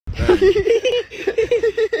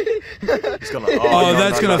gonna, oh,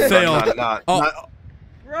 that's gonna fail.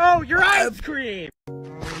 Bro, your ice cream.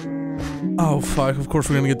 Oh fuck! Of course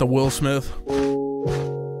we're gonna get the Will Smith.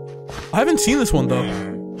 I haven't seen this one though.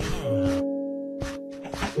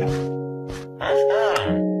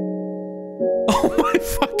 Oh my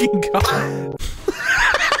fucking god!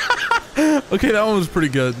 Okay, that one was pretty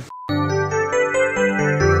good.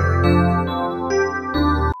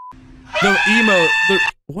 The emo.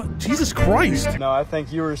 What? Jesus Christ! No, I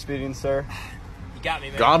think you were speeding, sir. Got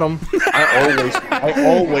me, man. Got him.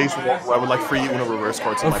 I would like free Uno reverse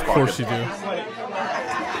cards in my pocket. Of course you do.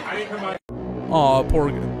 Aw, poor.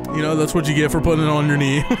 You know, that's what you get for putting it on your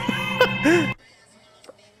knee.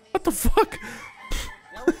 What the fuck?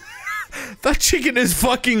 That chicken is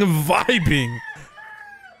fucking vibing.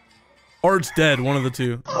 Or it's dead, one of the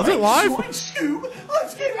two. Is it live? Let's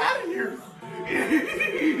get out of here.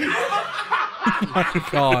 Oh my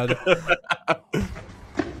god.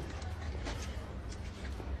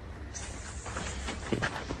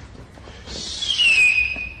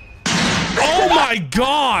 Oh my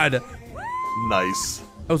god! Nice.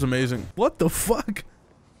 That was amazing. What the fuck?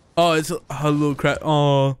 Oh, it's a little crap.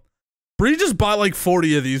 Oh. Bree just bought like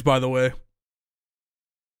 40 of these, by the way.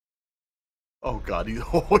 Oh god,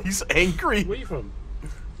 he's angry. Where you from?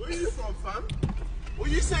 Where you from, fam? What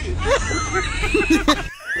you saying?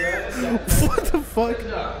 What the fuck?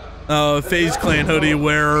 FaZe Clan hoodie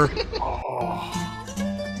wearer.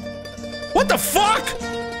 What the fuck?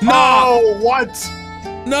 No! Oh, what?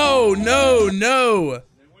 No, no, no.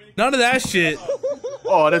 None of that shit.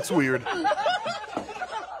 Oh, that's weird.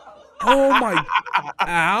 Oh my.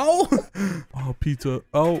 Ow. Oh, pizza.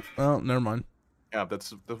 Oh, never mind. Yeah,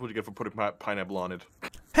 that's what you get for putting pineapple on it.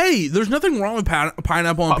 Hey, there's nothing wrong with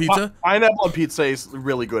pineapple on pizza. Pineapple on pizza is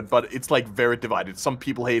really good, but it's like very divided. Some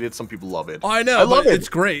people hate it, some people love it. I know, I love it. It's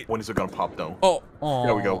great. When is it gonna pop though? Oh,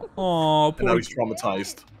 there we go. Oh, and now he's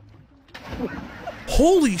traumatized.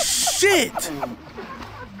 Holy shit!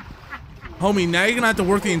 Homie, now you're gonna have to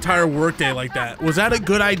work the entire workday like that. Was that a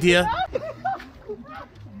good idea?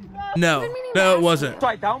 No, no, it wasn't.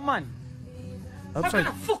 Upside down, man. Upside.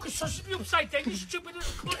 How the fuck is supposed to be upside down, you stupid little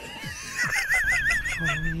cunt?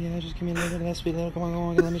 Oh yeah, just give me a little bit of that sweet little, come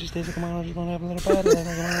on, let me just taste it, come on, I just wanna have a little bite of that,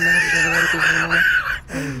 come on,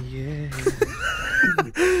 oh yeah.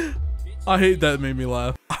 I hate that, it made me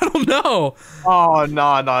laugh. I don't know. Oh,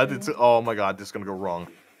 no, it's, oh my god, this is gonna go wrong.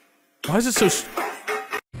 Why is it so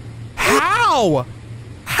How?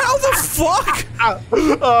 How the fuck?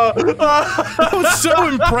 That was so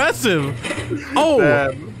impressive. Oh.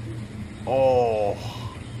 Damn. Oh.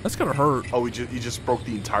 That's gonna hurt. Oh, he just broke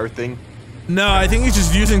the entire thing? No, I think he's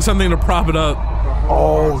just using something to prop it up.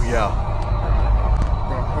 Oh, yeah.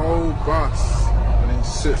 The whole bus, and then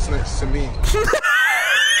sits next to me.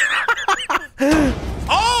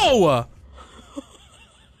 Oh!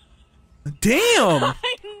 Damn! I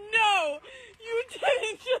know! You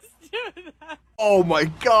didn't just do that! Oh my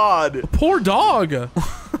god! Poor dog!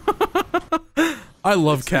 I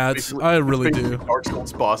love cats. I really do. Dark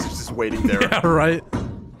Souls boss is just waiting there. Yeah, right?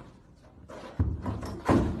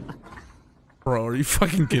 Bro, are you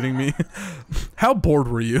fucking kidding me? How bored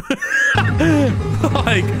were you?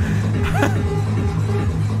 Like...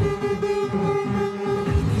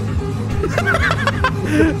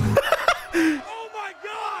 Oh my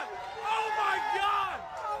god! Oh my god!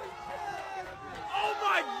 Oh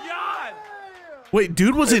my god! Wait,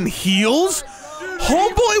 dude was in heels?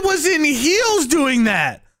 Homeboy was in heels doing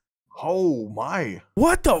that! Oh my.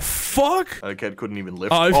 What the fuck? That kid couldn't even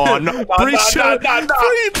lift. Oh, no. Bree showed me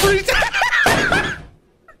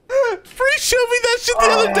that shit the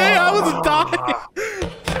other day. I was dying.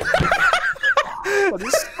 That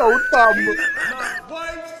is so dumb.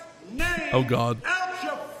 Oh god. Out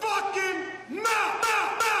your fucking mouth!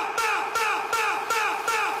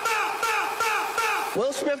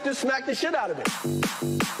 Will Smith just smacked the shit out of it.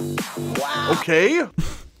 Wow. Okay.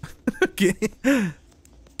 Okay.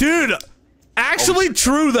 Dude, actually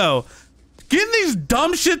true though. Getting these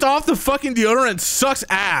dumb shits off the fucking deodorant sucks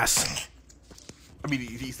ass. I mean,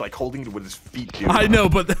 he's like holding it with his feet, dude. I know,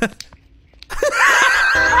 but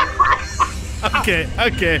okay,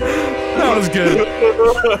 that was good.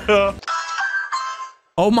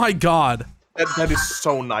 Oh my god. That is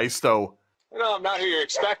so nice, though. No, I'm not who you're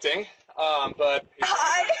expecting, but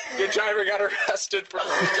your driver got arrested for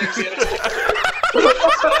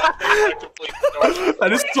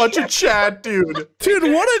That is such a Chad, dude. Dude,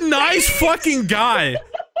 what a nice fucking guy.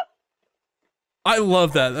 I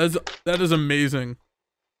love that. That is amazing.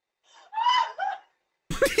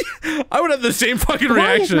 I would have the same fucking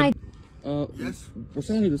reaction. Yes. What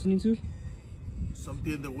song are you listening to?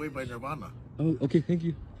 Something in the way by Nirvana. Oh, okay, thank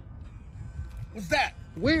you. What's that?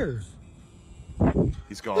 Where?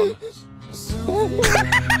 He's gone. I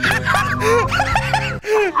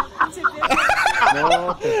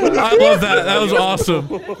love that. That was awesome.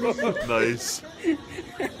 Nice.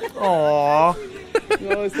 Aww.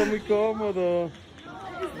 No, está muy cómodo.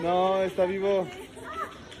 No, está vivo.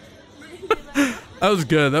 That was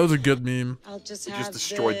good. That was a good meme. I'll just He have just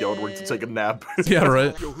destroyed the artwork to take a nap. Yeah,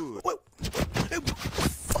 right. Fuck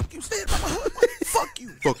you, stand on my hood. Fuck you.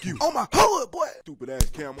 Fuck you. On my hood, boy. Stupid ass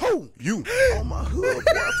camera. Who? You. On my hood,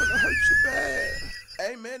 boy. I'm finna hurt you bad.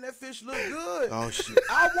 Hey, man, that fish look good. Oh, shit.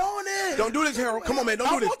 I want it. Don't do this, Harold. Come on, man.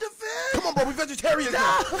 Don't do this. I want the fish. Come on, bro. We vegetarians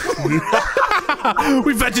now. Come on.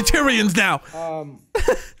 We vegetarians now.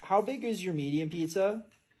 How big is your medium pizza?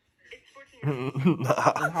 And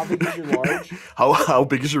how big is your large? How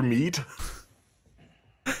big is your meat?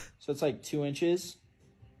 So it's like 2 inches?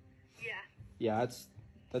 Yeah. Yeah,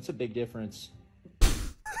 that's a big difference.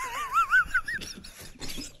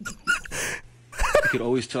 You could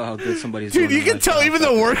always tell how good somebody's Dude, doing you can tell even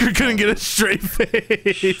the worker couldn't get a straight face.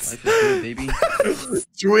 Life is good, baby.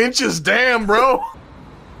 2 inches, damn, bro.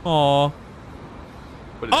 Aw.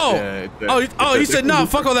 Oh, he said, no,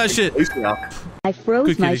 fuck all that shit. I froze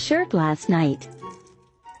Good my kitty. shirt last night.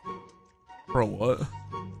 Bro, what?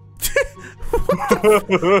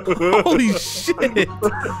 Holy shit.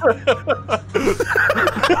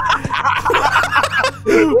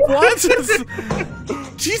 What?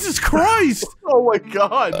 Jesus Christ. Oh my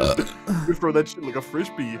god. You throw that shit like a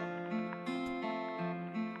frisbee.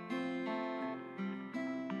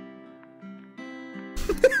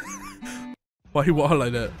 Why he walk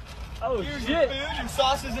like that? Oh shit! Food and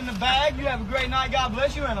sauces in the bag. You have a great night. God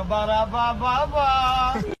bless you, and a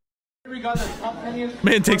ba-da-ba-ba-ba. We got the top menu.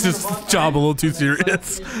 Man takes his job a little too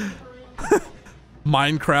serious.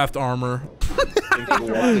 Minecraft armor.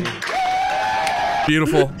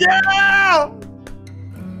 Beautiful. Yeah!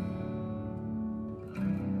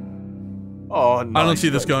 Oh no. I don't see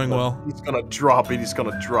this going well. He's gonna drop it. He's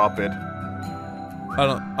gonna drop it.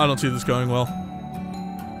 I don't see this going well.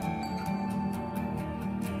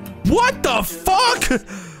 What the fuck?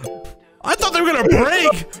 I thought they were gonna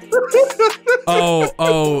break.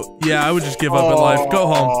 Oh, yeah, I would just give up at life. Go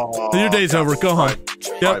home. Your day's over. Go home.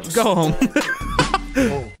 Yep, go home.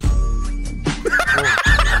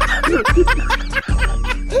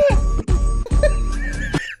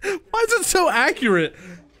 Why is it so accurate?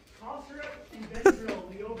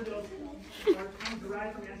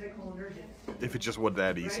 If it just was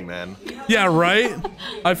that easy, man. Yeah, right?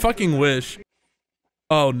 I fucking wish.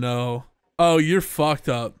 Oh no. Oh, you're fucked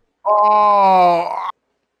up. Oh.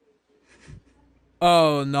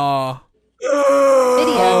 Oh nah.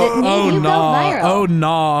 Oh nah. Oh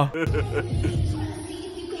nah. Oh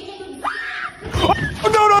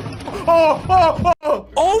no no! Oh!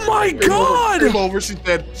 Oh my god! Game over. She's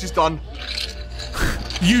dead. She's done.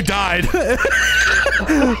 You died.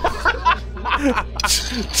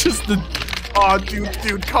 Just the. Oh,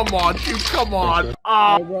 dude, come on, dude, come on.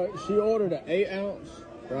 Right, she ordered an 8 ounce.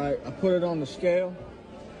 Right, I put it on the scale.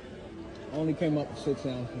 Only came up with 6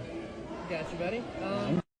 ounces. Got you, buddy.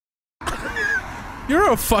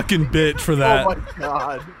 You're a fucking bitch for that. Oh my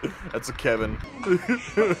god. That's a Kevin.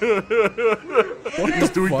 He's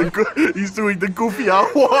doing the goofy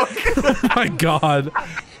out walk. Oh my god.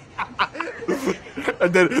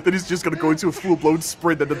 And then he's just gonna go into a full-blown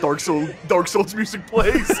sprint and the Dark Souls music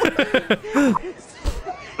plays.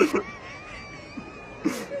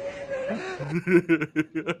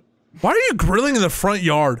 Why are you grilling in the front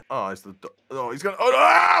yard? Oh, he's gonna.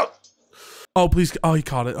 Oh, oh, please. Oh, he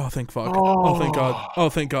caught it. Oh, thank fuck. Oh, thank god. Oh,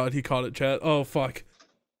 thank god. He caught it, chat. Oh, fuck.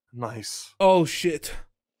 nice. Oh, shit.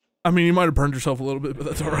 I mean, you might have burned yourself a little bit, but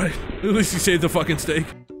that's alright. At least you saved the fucking steak.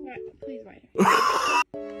 Please wait.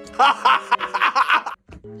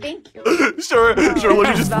 Thank you. Sure, let me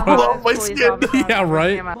just pull off my skin. Yeah,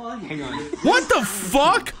 right? Hang on. What the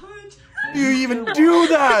fuck? You even do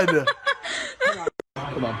that?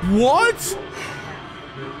 What?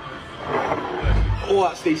 Oh,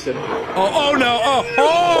 that's decent. Oh no.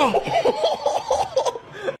 Oh.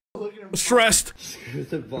 Stressed. Screw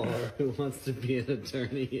the bar. Who wants to be an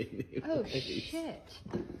attorney anyway? Oh shit.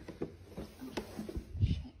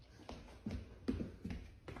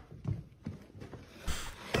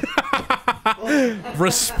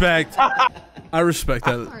 Respect. I respect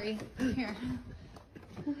that. Sorry. Here.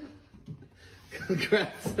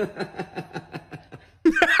 Congrats.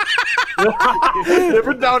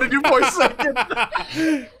 Never doubted you for a second.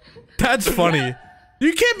 That's funny.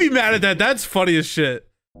 You can't be mad at that. That's funny as shit.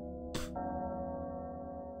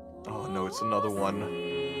 Oh no, it's another one.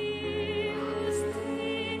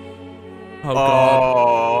 Oh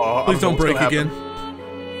god. Please don't break again.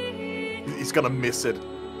 He's gonna miss it.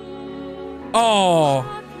 Oh.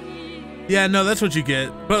 Yeah, no, that's what you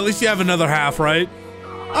get. But at least you have another half, right?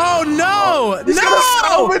 Oh no! He's gonna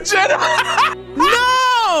salvage it! No!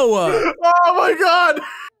 Oh my god!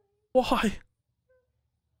 Why?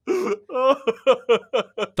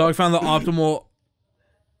 Dog found the optimal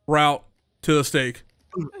route to the steak.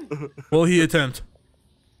 Will he attempt?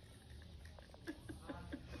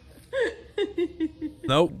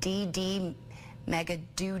 Nope. DD mega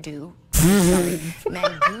doo-doo. Sorry,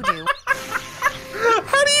 mega doo-doo.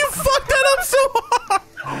 How do you fuck that up so hard?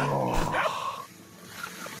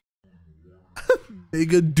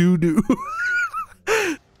 Mega doo-doo.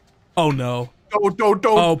 Oh no. Don't.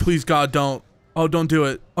 Oh, please God, don't. Oh, don't do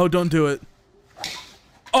it. Oh, don't do it.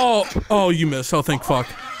 Oh, you missed. Oh, thank fuck.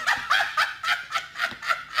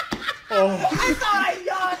 I thought I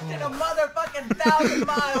yawned in a motherfucking 1,000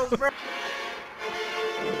 miles, bro.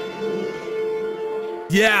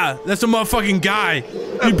 Yeah, that's a motherfucking guy.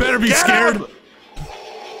 You better be scared. Him!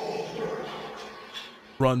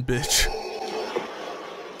 Run, bitch.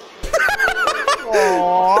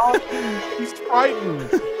 Aww, he's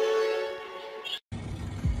frightened.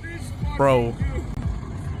 Bro.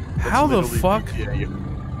 How the fuck? GTA.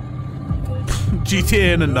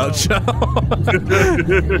 GTA in a nutshell.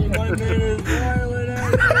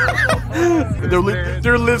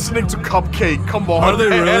 They're listening to Cupcake. Come on. Are they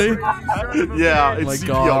really? Yeah, it's My CPR.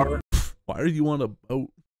 God. Why are you on a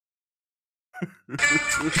boat?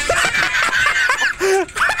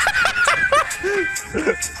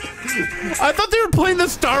 I thought they were playing the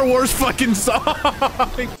Star Wars fucking song.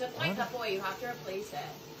 Just like the boy, you have to replace it.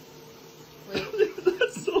 Wait.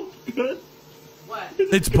 That's so good. What?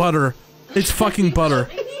 It's butter. It's fucking butter.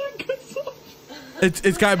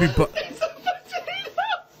 It's gotta be butter.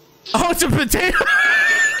 Oh, it's a potato.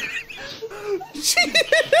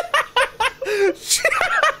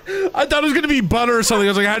 I thought it was gonna be butter or something. I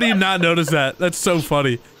was like, how do you not notice that? That's so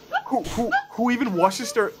funny. Who even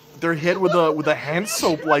washes their head with a hand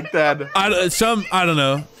soap like that? I don't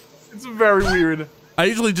know. It's very weird. I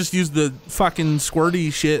usually just use the fucking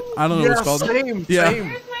squirty shit. I don't know what it's called. Same.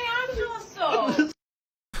 Where's my Ashdog soap?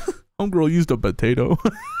 Homegirl used a potato.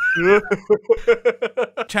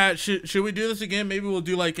 Chat, should we do this again? Maybe we'll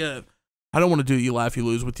do like a. I don't want to do you laugh you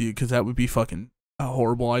lose with you because that would be fucking a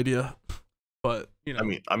horrible idea. But you know.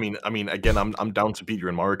 I mean, again, I'm down to beat you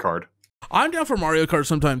in Mario Kart. I'm down for Mario Kart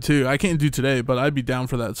sometime too. I can't do today, but I'd be down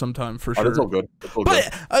for that sometime for sure. That's all good. That's all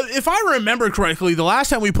but if I remember correctly, the last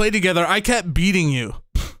time we played together, I kept beating you.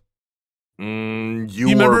 You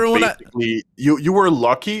were basically you were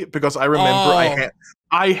lucky because I remember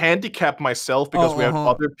I handicapped myself because we have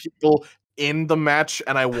other people in the match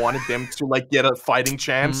and I wanted them to like get a fighting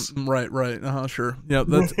chance. Right. Sure. Yeah,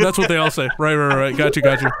 that's what they all say. Right.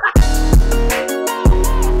 Gotcha.